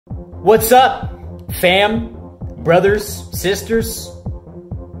What's up, fam, brothers, sisters?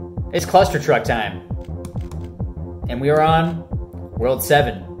 It's Clustertruck time. And we are on World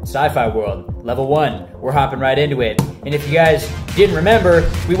 7, Sci-Fi World, Level 1. We're hopping right into it. And if you guys didn't remember,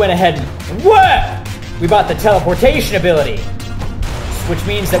 we went ahead and we bought the teleportation ability. Which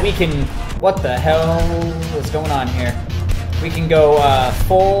means that we can, what the hell is going on here? We can go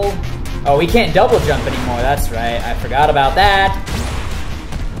full, oh, we can't double jump anymore, that's right. I forgot about that.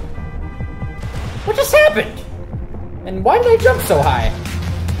 What just happened? And why did I jump so high?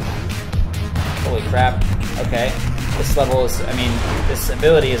 Holy crap. Okay. This level is, I mean, this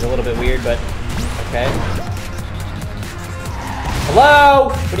ability is a little bit weird, but okay. Hello?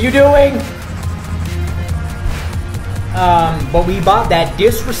 What are you doing? But we bought that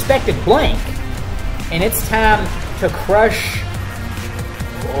disrespected blank, and it's time to crush.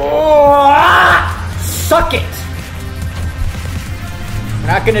 Oh, suck it! We're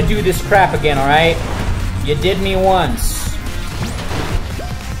not gonna do this crap again, alright? You did me once.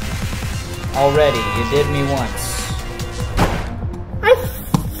 Already, you did me once.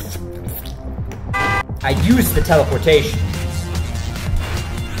 I used the teleportation.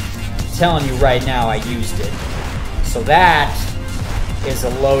 I'm telling you right now, I used it. So that is a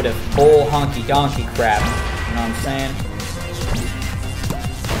load of bull honky donkey crap. You know what I'm saying?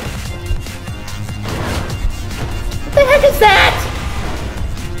 What the heck is that?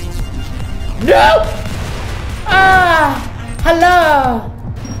 No! Ah! Hello!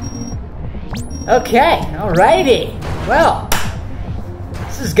 Okay, alrighty. Well,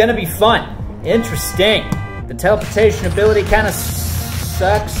 this is gonna be fun. Interesting. The teleportation ability kind of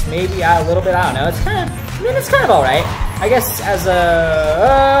sucks, maybe a little bit. I don't know. It's kind of, I mean, it's kind of alright. I guess as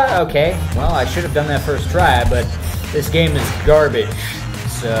a, okay. Well, I should have done that first try, but this game is garbage.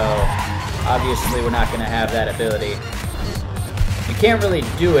 So, obviously we're not gonna have that ability. You can't really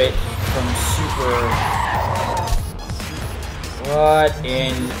do it from super... What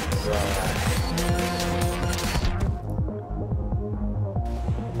in the...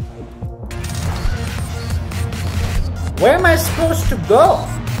 Where am I supposed to go?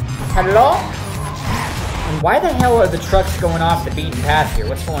 Hello? And why the hell are the trucks going off the beaten path here?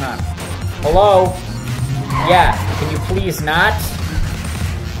 What's going on? Hello? Yeah, can you please not?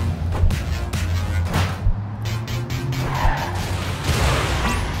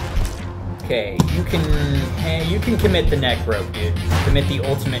 Okay, you can commit the neck rope, dude. Commit the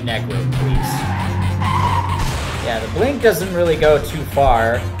ultimate neck rope, please. Yeah, the blink doesn't really go too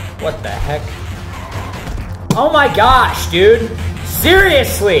far. What the heck? Oh my gosh, dude.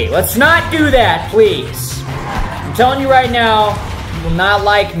 Seriously, let's not do that, please. I'm telling you right now, you will not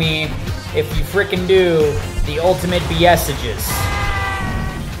like me if you frickin' do the ultimate BSages.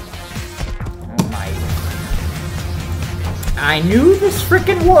 Oh my. I knew this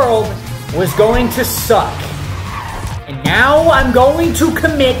frickin' world was going to suck. And now I'm going to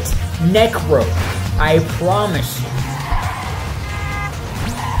commit neck rope. I promise you.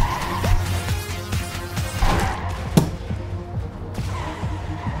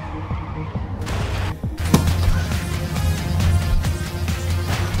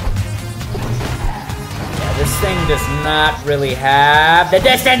 This thing does not really have the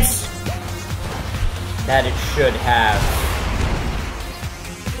distance that it should have.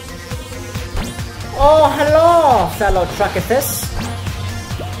 Oh, hello, fellow truckethus.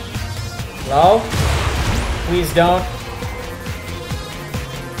 Hello? Please don't.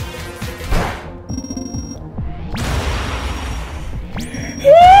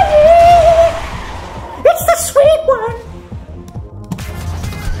 It's the sweet one!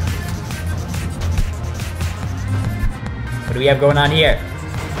 What do we have going on here?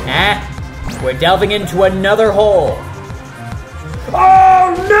 Huh? We're delving into another hole.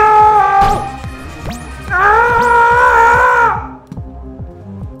 Oh no! Ah!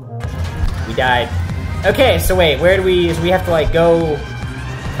 We died. Okay, so wait, where do we? So we have to like go,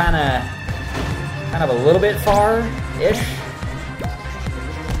 kind of a little bit far-ish.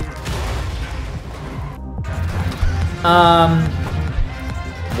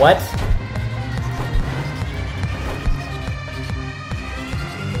 What?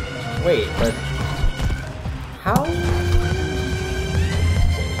 Wait, but how?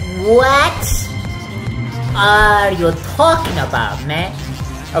 What are you talking about, man?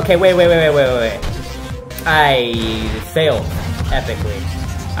 Okay, wait. I failed epically.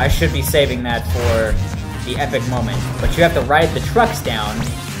 I should be saving that for the epic moment. But you have to ride the trucks down,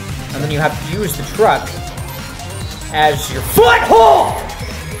 and then you have to use the truck as your foothold!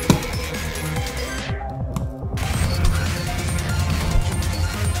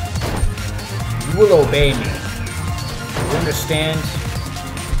 You will obey me. You understand?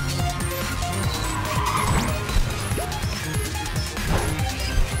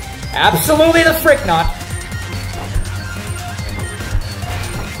 Absolutely the frick not.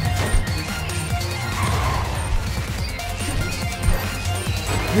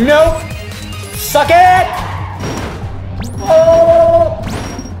 Nope. Suck it! Oh!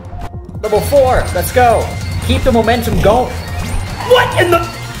 Level 4, let's go. Keep the momentum going. What in the...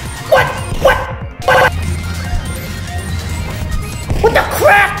 What? What the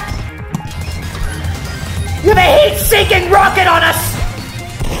crap? You have a heat-seeking rocket on us!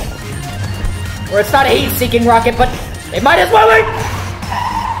 Or it's not a heat-seeking rocket, but it might as well be!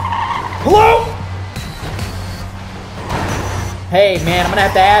 Hello? Hey, man, I'm gonna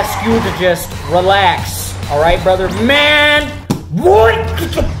have to ask you to just relax. Alright, brother? Man! What?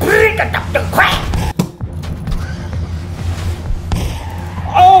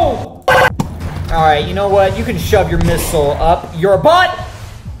 Oh! Alright, you know what? You can shove your missile up your butt!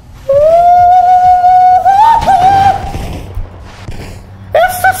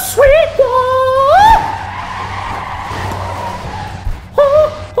 It's the sweet one!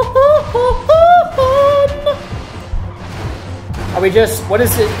 Are we just... What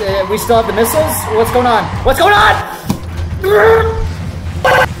is it? We still have the missiles? What's going on? What's going on?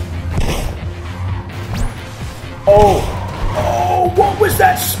 Oh, what was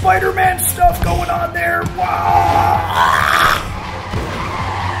that Spider-Man stuff going on there? Wow.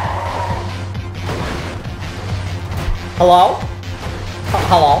 Hello?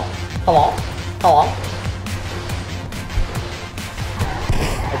 Hello?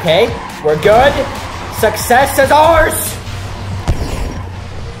 Okay, we're good. Success is ours.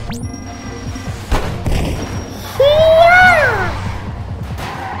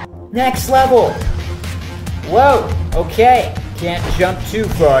 Next level. Whoa, okay. Can't jump too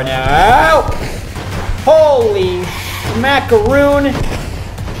far now. Holy macaroon.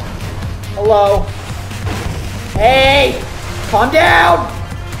 Hello. Hey, calm down.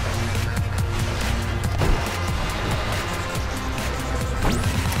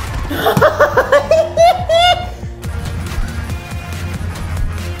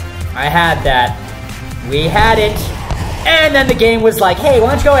 I had that. We had it. And then the game was like, hey, why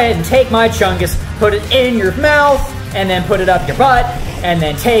don't you go ahead and take my chungus, put it in your mouth, and then put it up your butt, and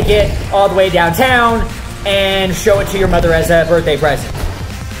then take it all the way downtown and show it to your mother as a birthday present.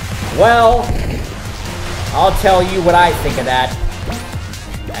 Well, I'll tell you what I think of that.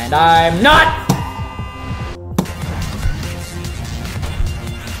 And I'm not!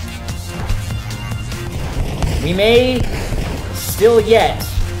 We may still yet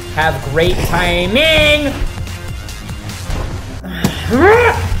have great timing!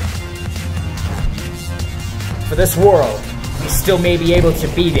 For this world, we still may be able to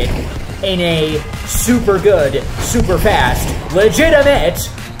beat it in a super good, super fast, legitimate,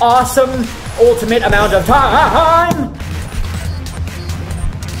 awesome, ultimate amount of time!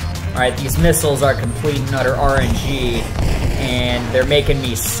 Alright, these missiles are complete and utter RNG, and they're making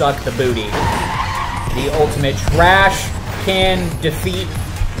me suck the booty. The ultimate trash can defeat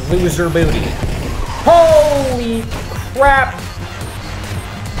loser booty. Holy crap!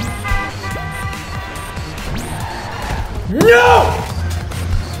 No!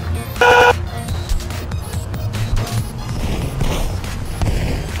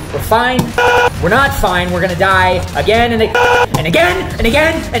 We're fine. We're not fine. We're gonna die again and again and again and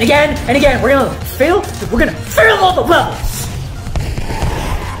again and again and again. We're gonna fail all the levels.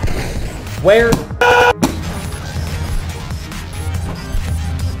 Where?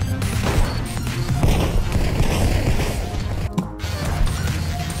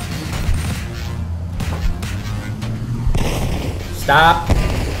 Stop.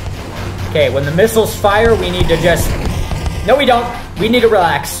 Okay, when the missiles fire, we need to just... No, we don't. We need to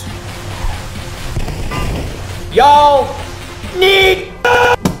relax. Y'all need...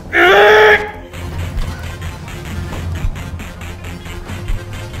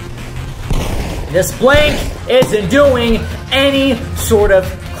 This blank isn't doing any sort of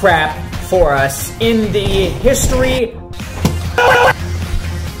crap for us in the history.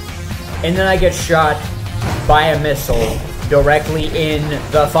 And then I get shot by a missile directly in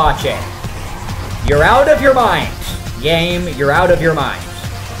the face. You're out of your mind. Game, you're out of your mind.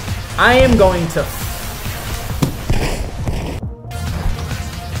 I am going to...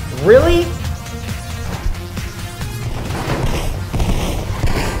 Really?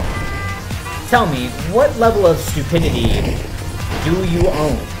 Tell me, what level of stupidity do you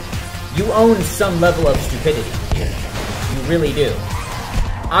own? You own some level of stupidity here. You really do.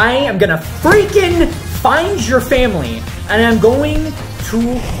 I am gonna freaking find your family, and I'm going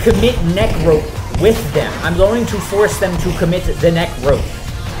to commit neck rope with them. I'm going to force them to commit the neck rope.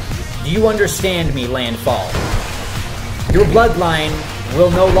 Do you understand me, Landfall? Your bloodline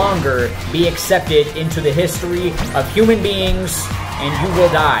will no longer be accepted into the history of human beings, and you will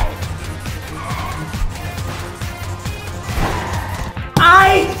die.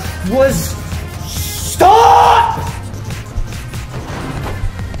 I was... Stop!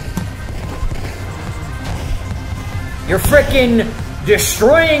 You're frickin'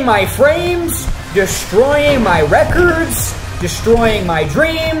 destroying my frames, destroying my records, destroying my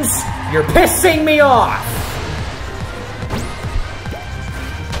dreams. You're pissing me off.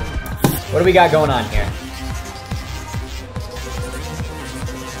 What do we got going on here?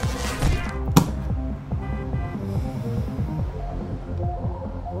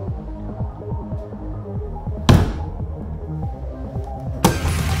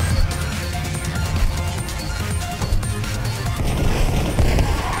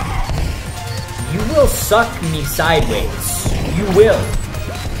 You will suck me sideways. You will.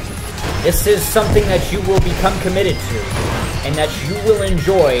 This is something that you will become committed to, and that you will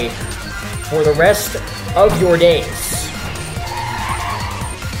enjoy for the rest of your days.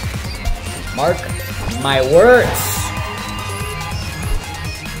 Mark my words.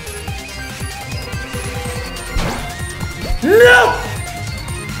 No!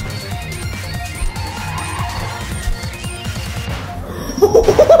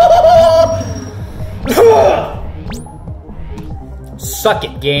 Suck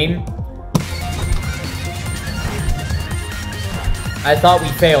it, game. I thought we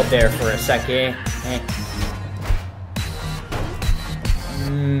failed there for a second.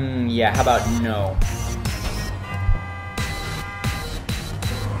 Yeah, how about no?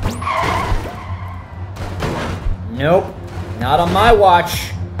 Nope. Not on my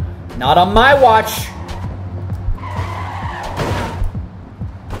watch. Not on my watch.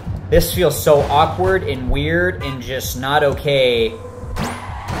 This feels so awkward and weird and just not okay.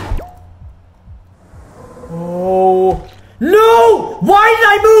 Oh. No! Why did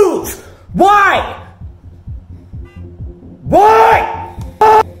I move? Why? Why?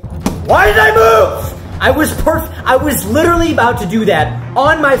 Why did I move? I was literally about to do that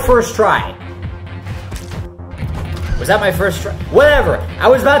on my first try. Was that my first try? Whatever. I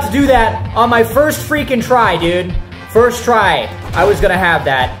was about to do that on my first freaking try, dude. First try. I was gonna have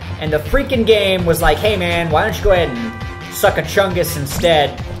that. And the freaking game was like, hey man, why don't you go ahead and suck a chungus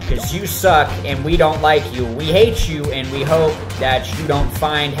instead? Because you suck and we don't like you. We hate you and we hope that you don't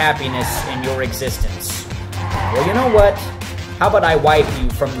find happiness in your existence. Well, you know what? How about I wipe you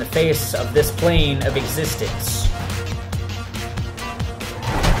from the face of this plane of existence?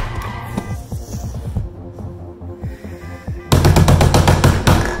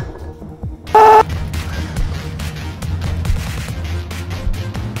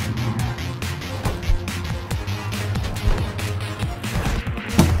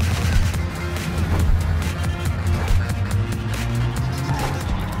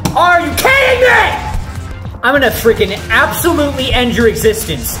 Are you kidding me? I'm gonna freaking absolutely end your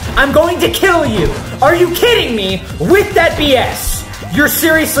existence. I'm going to kill you. Are you kidding me with that BS? You're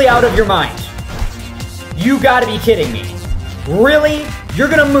seriously out of your mind. You gotta be kidding me. Really? You're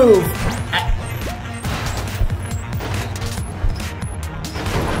gonna move?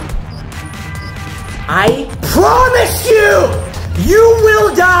 I promise you, you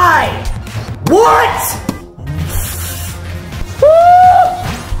will die. What?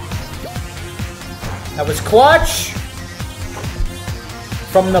 That was clutch.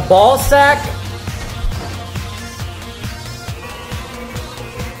 From the ball sack.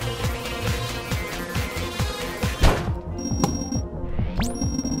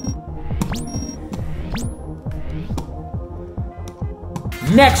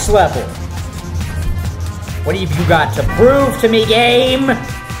 Next level. What have you got to prove to me, game?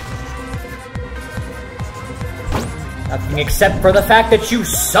 Nothing except for the fact that you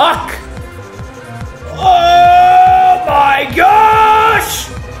suck. Oh my gosh!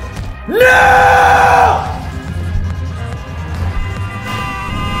 No!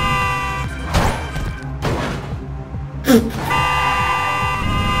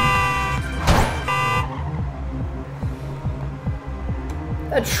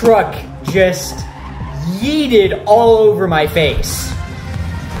 That truck just yeeted all over my face.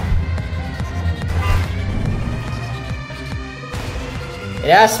 It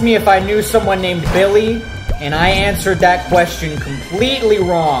asked me if I knew someone named Billy, and I answered that question completely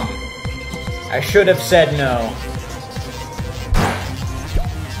wrong. I should have said no.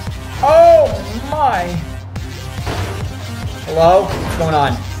 Oh my. Hello? What's going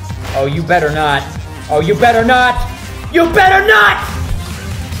on? Oh, you better not. Oh, you better not. You better not!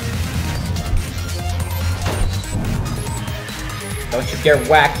 Don't you dare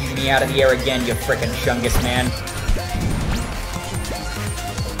whack me out of the air again, you frickin' chungus man.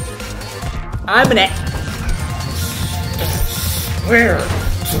 I'm gonna swear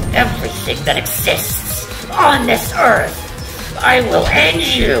to everything that exists on this earth. I will end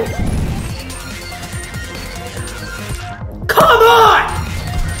you. Come on!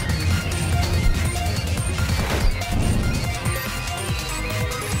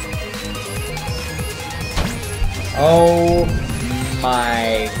 Oh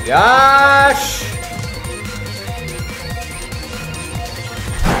my gosh.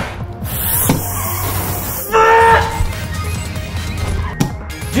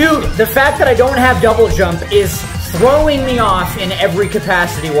 Dude, the fact that I don't have double jump is throwing me off in every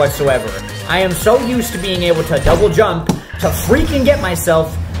capacity whatsoever. I am so used to being able to double jump to freaking get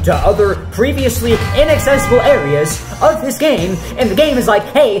myself to other previously inaccessible areas of this game, and the game is like,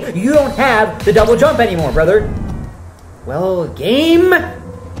 hey, you don't have the double jump anymore, brother. Well, game?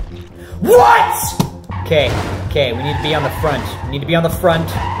 What? Okay, we need to be on the front. We need to be on the front,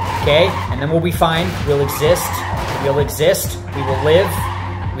 okay? And then we'll be fine. We'll exist. We'll exist. We will live.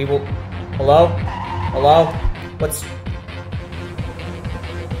 We will... Hello? Hello? What's...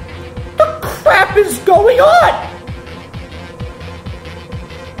 What the crap is going on?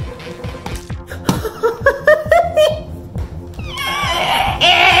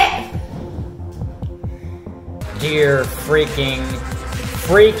 Dear freaking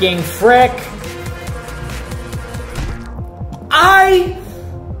frick.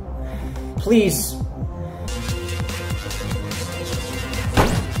 Please.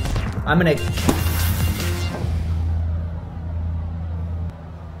 I'm gonna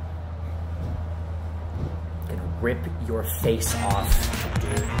rip your face off,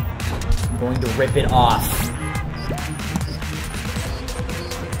 dude. I'm going to rip it off.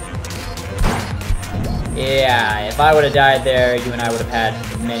 Yeah, if I would have died there, you and I would have had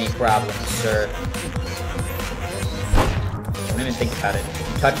many problems, sir. Don't even think about it.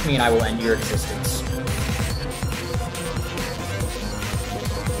 You touch me and I will end your existence.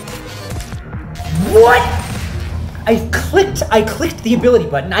 What? I clicked the ability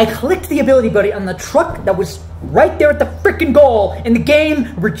button. I clicked the ability button on the truck that was right there at the frickin' goal, and the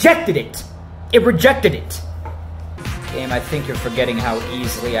game rejected it. It rejected it. Game, I think you're forgetting how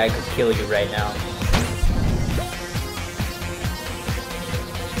easily I could kill you right now.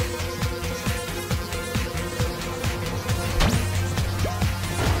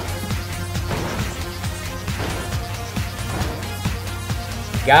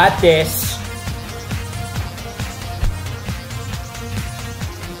 Got this.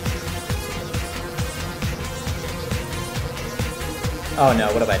 Oh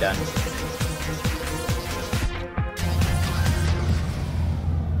no, what have I done?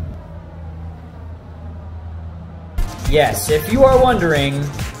 Yes, if you are wondering,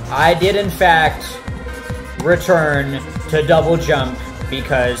 I did in fact return to double jump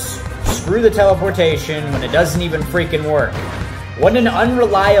because screw the teleportation when it doesn't even freaking work. What an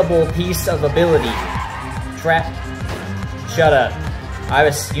unreliable piece of ability. Shut up.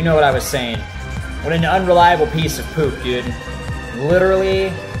 You know what I was saying. What an unreliable piece of poop, dude.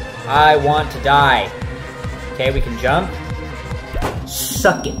 Literally, I want to die. Okay, we can jump.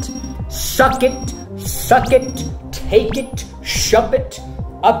 Suck it. Suck it. Suck it. Take it. Shove it.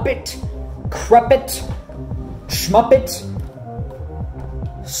 Up it. Crup it. Shmup it.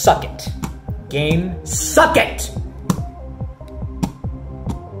 Suck it. Game, suck it!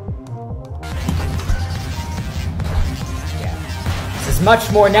 Yeah. This is much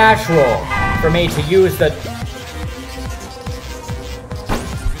more natural for me to use the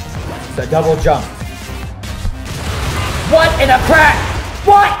double jump. What in a crap?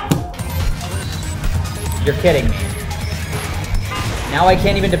 What? You're kidding me. Now I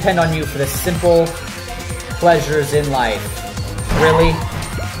can't even depend on you for the simple pleasures in life. Really?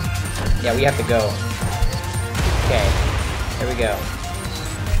 Yeah, we have to go. Okay. There we go.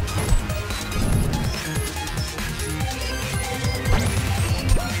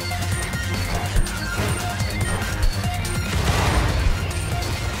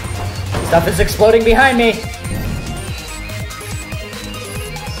 Stuff is exploding behind me.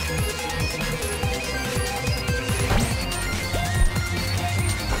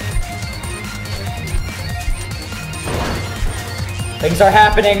 Things are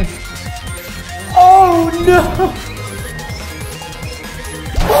happening. Oh no!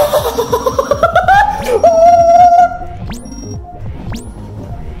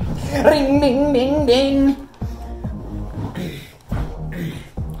 Ring, ding, ding, ding.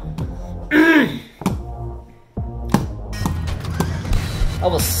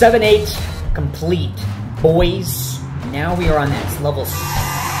 Level 7-8 complete, boys. Now we are on that level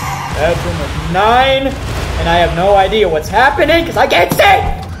 7-9, and I have no idea what's happening because I can't see.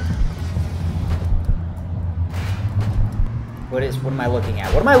 What am I looking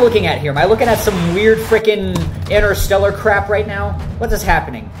at? What am I looking at here? Am I looking at some weird frickin' interstellar crap right now? What is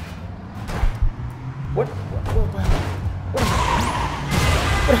happening? What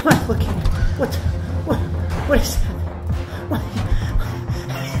am I looking at? What is happening?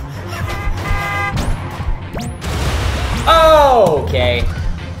 Oh, okay.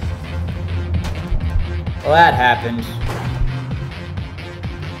 Well, that happened.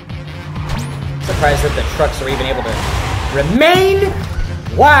 Surprised that the trucks are even able to remain?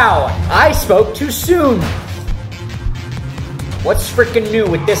 Wow, I spoke too soon. What's freaking new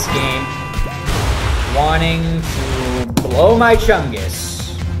with this game? Wanting to blow my chungus.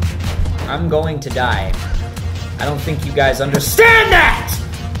 I'm going to die. I don't think you guys understand that!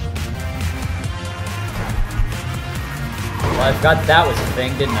 Well, I forgot that was a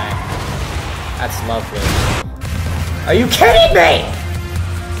thing, didn't I? That's lovely. Are you kidding me?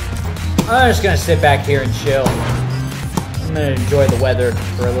 I'm just gonna sit back here and chill. I'm gonna enjoy the weather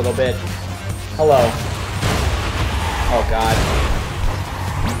for a little bit. Hello. Oh, God.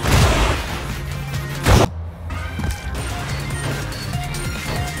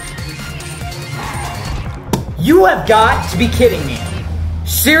 You have got to be kidding me.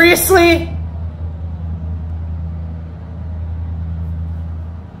 Seriously?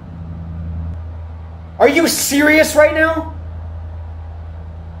 Are you serious right now?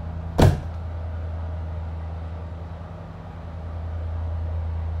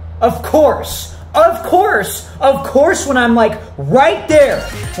 Of course, when I'm like right there,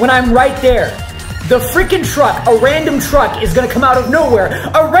 the freaking truck, a random truck is gonna come out of nowhere.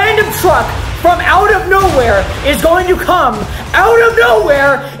 A random truck from out of nowhere is going to come out of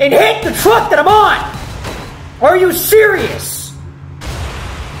nowhere and hit the truck that I'm on. Are you serious?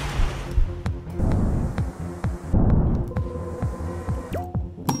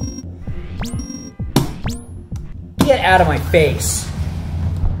 Get out of my face.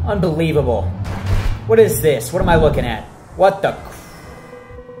 Unbelievable. What is this? What am I looking at? What the...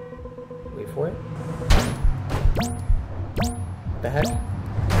 Wait for it. What the heck?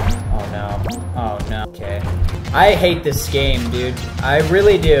 Oh no. Oh no. Okay. I hate this game, dude. I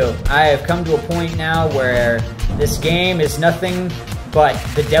really do. I have come to a point now where this game is nothing but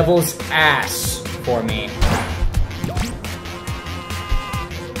the devil's ass for me.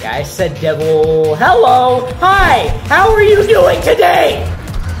 Yeah, I said devil. Hello! Hi! How are you doing today?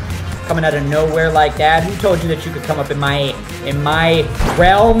 Coming out of nowhere like that? Who told you that you could come up in my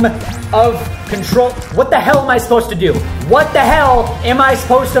realm of control? What the hell am I supposed to do? What the hell am I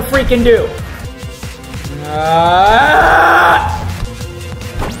supposed to freaking do?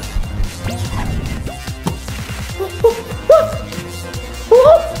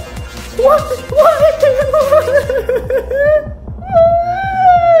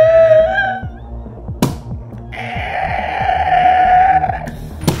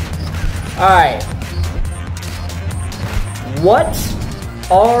 Alright. What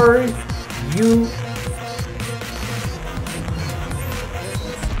are you...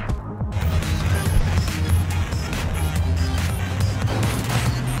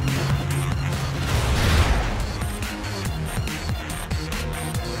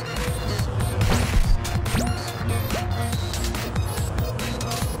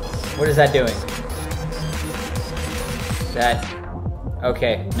 What is that doing? That...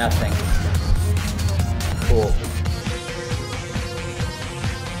 Okay, nothing. Cool.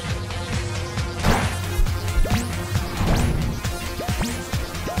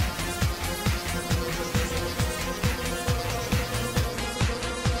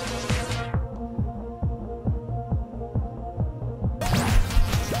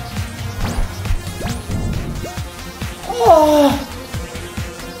 Oh!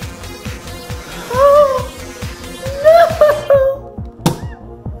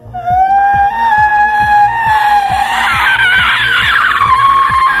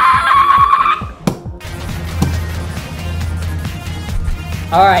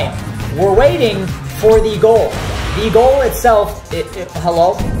 Alright, we're waiting for the goal. The goal itself,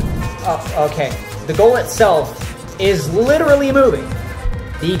 hello? Oh, okay. The goal itself is literally moving.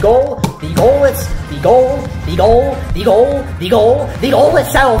 The goal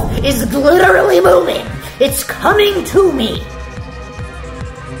itself is literally moving. It's coming to me.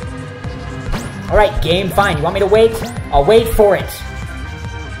 Alright, game, fine. You want me to wait? I'll wait for it.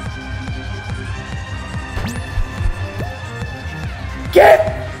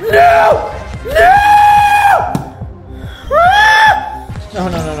 No! No! No,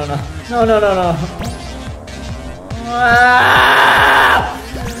 no, no, no, no. No, no, no, no.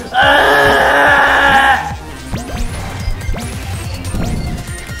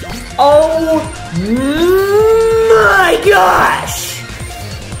 Oh my God!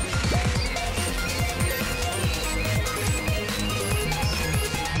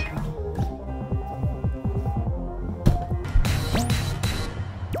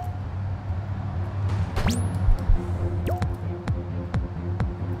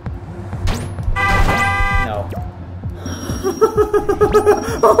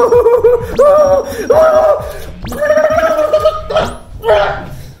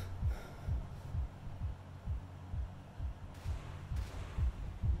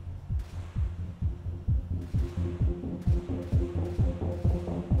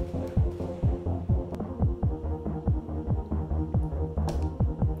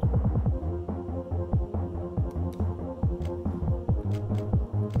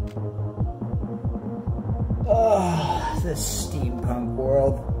 Oh, this steampunk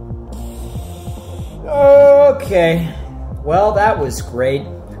world. Okay. Well, that was great.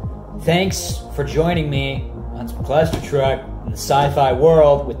 Thanks for joining me on some Clustertruck in the sci-fi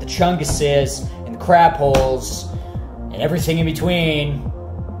world with the chunguses and the crap holes and everything in between.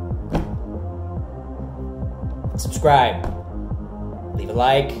 Subscribe. Leave a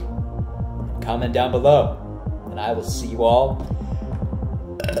like. And comment down below. And I will see you all.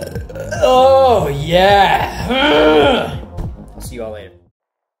 Oh, yeah. I'll see you all later.